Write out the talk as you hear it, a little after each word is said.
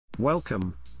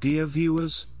Welcome, dear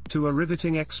viewers, to a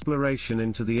riveting exploration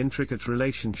into the intricate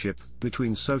relationship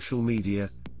between social media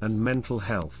and mental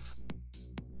health.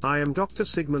 I am Dr.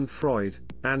 Sigmund Freud,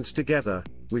 and together,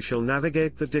 we shall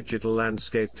navigate the digital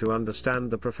landscape to understand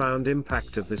the profound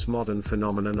impact of this modern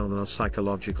phenomenon on our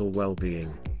psychological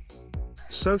well-being.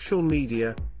 Social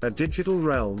media, a digital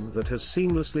realm that has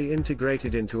seamlessly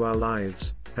integrated into our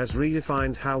lives, has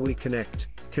redefined how we connect,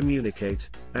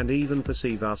 communicate, and even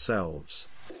perceive ourselves.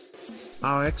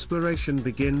 Our exploration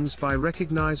begins by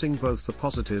recognizing both the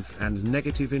positive and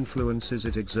negative influences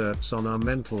it exerts on our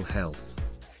mental health.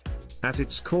 At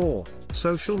its core,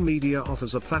 social media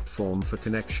offers a platform for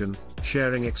connection,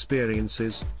 sharing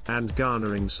experiences, and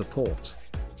garnering support.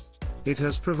 It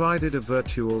has provided a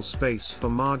virtual space for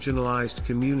marginalized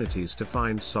communities to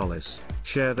find solace,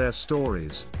 share their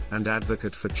stories, and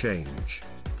advocate for change.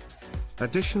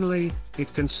 Additionally,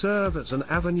 it can serve as an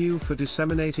avenue for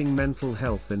disseminating mental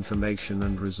health information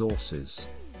and resources.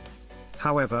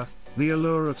 However, the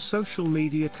allure of social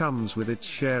media comes with its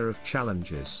share of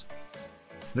challenges.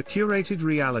 The curated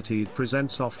reality it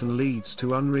presents often leads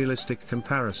to unrealistic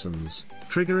comparisons,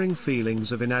 triggering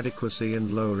feelings of inadequacy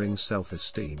and lowering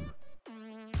self-esteem.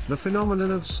 The phenomenon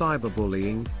of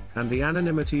cyberbullying, and the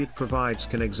anonymity it provides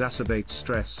can exacerbate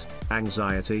stress,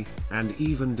 anxiety, and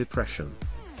even depression.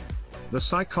 The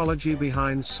psychology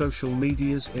behind social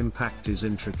media's impact is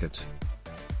intricate.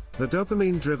 The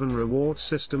dopamine-driven reward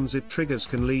systems it triggers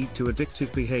can lead to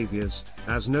addictive behaviors,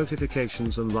 as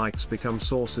notifications and likes become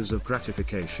sources of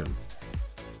gratification.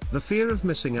 The fear of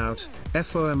missing out,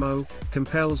 FOMO,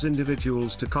 compels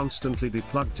individuals to constantly be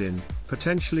plugged in,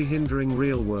 potentially hindering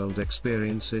real-world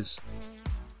experiences.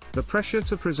 The pressure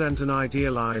to present an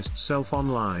idealized self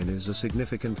online is a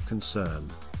significant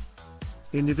concern.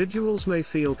 Individuals may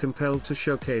feel compelled to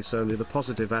showcase only the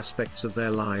positive aspects of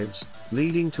their lives,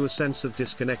 leading to a sense of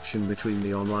disconnection between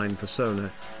the online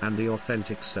persona and the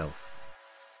authentic self.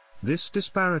 This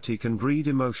disparity can breed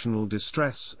emotional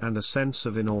distress and a sense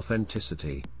of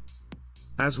inauthenticity.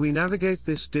 As we navigate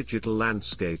this digital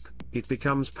landscape, it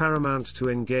becomes paramount to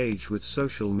engage with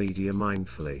social media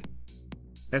mindfully.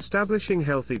 Establishing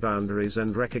healthy boundaries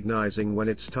and recognizing when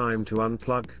it's time to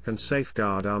unplug can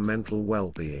safeguard our mental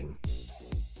well-being.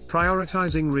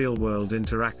 Prioritizing real-world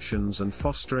interactions and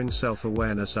fostering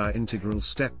self-awareness are integral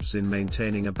steps in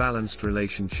maintaining a balanced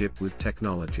relationship with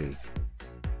technology.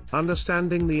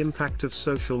 Understanding the impact of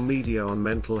social media on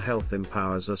mental health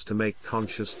empowers us to make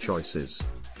conscious choices.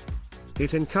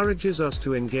 It encourages us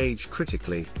to engage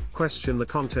critically, question the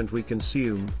content we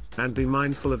consume, and be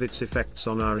mindful of its effects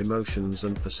on our emotions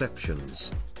and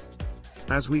perceptions.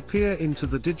 As we peer into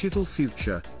the digital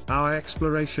future, our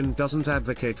exploration doesn't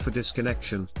advocate for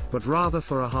disconnection, but rather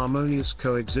for a harmonious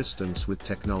coexistence with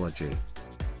technology.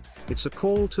 It's a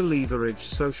call to leverage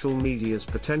social media's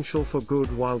potential for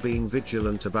good while being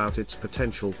vigilant about its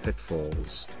potential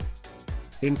pitfalls.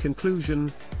 In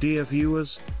conclusion, dear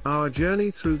viewers, our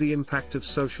journey through the impact of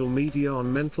social media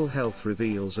on mental health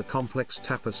reveals a complex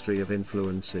tapestry of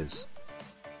influences.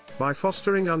 By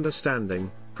fostering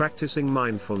understanding, practicing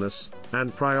mindfulness,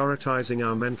 and prioritizing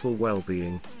our mental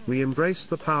well-being, we embrace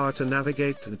the power to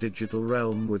navigate the digital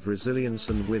realm with resilience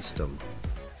and wisdom.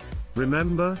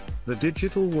 Remember, the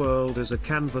digital world is a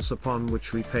canvas upon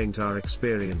which we paint our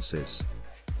experiences.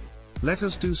 Let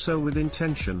us do so with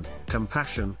intention,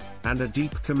 compassion, and a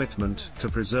deep commitment to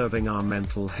preserving our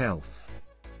mental health.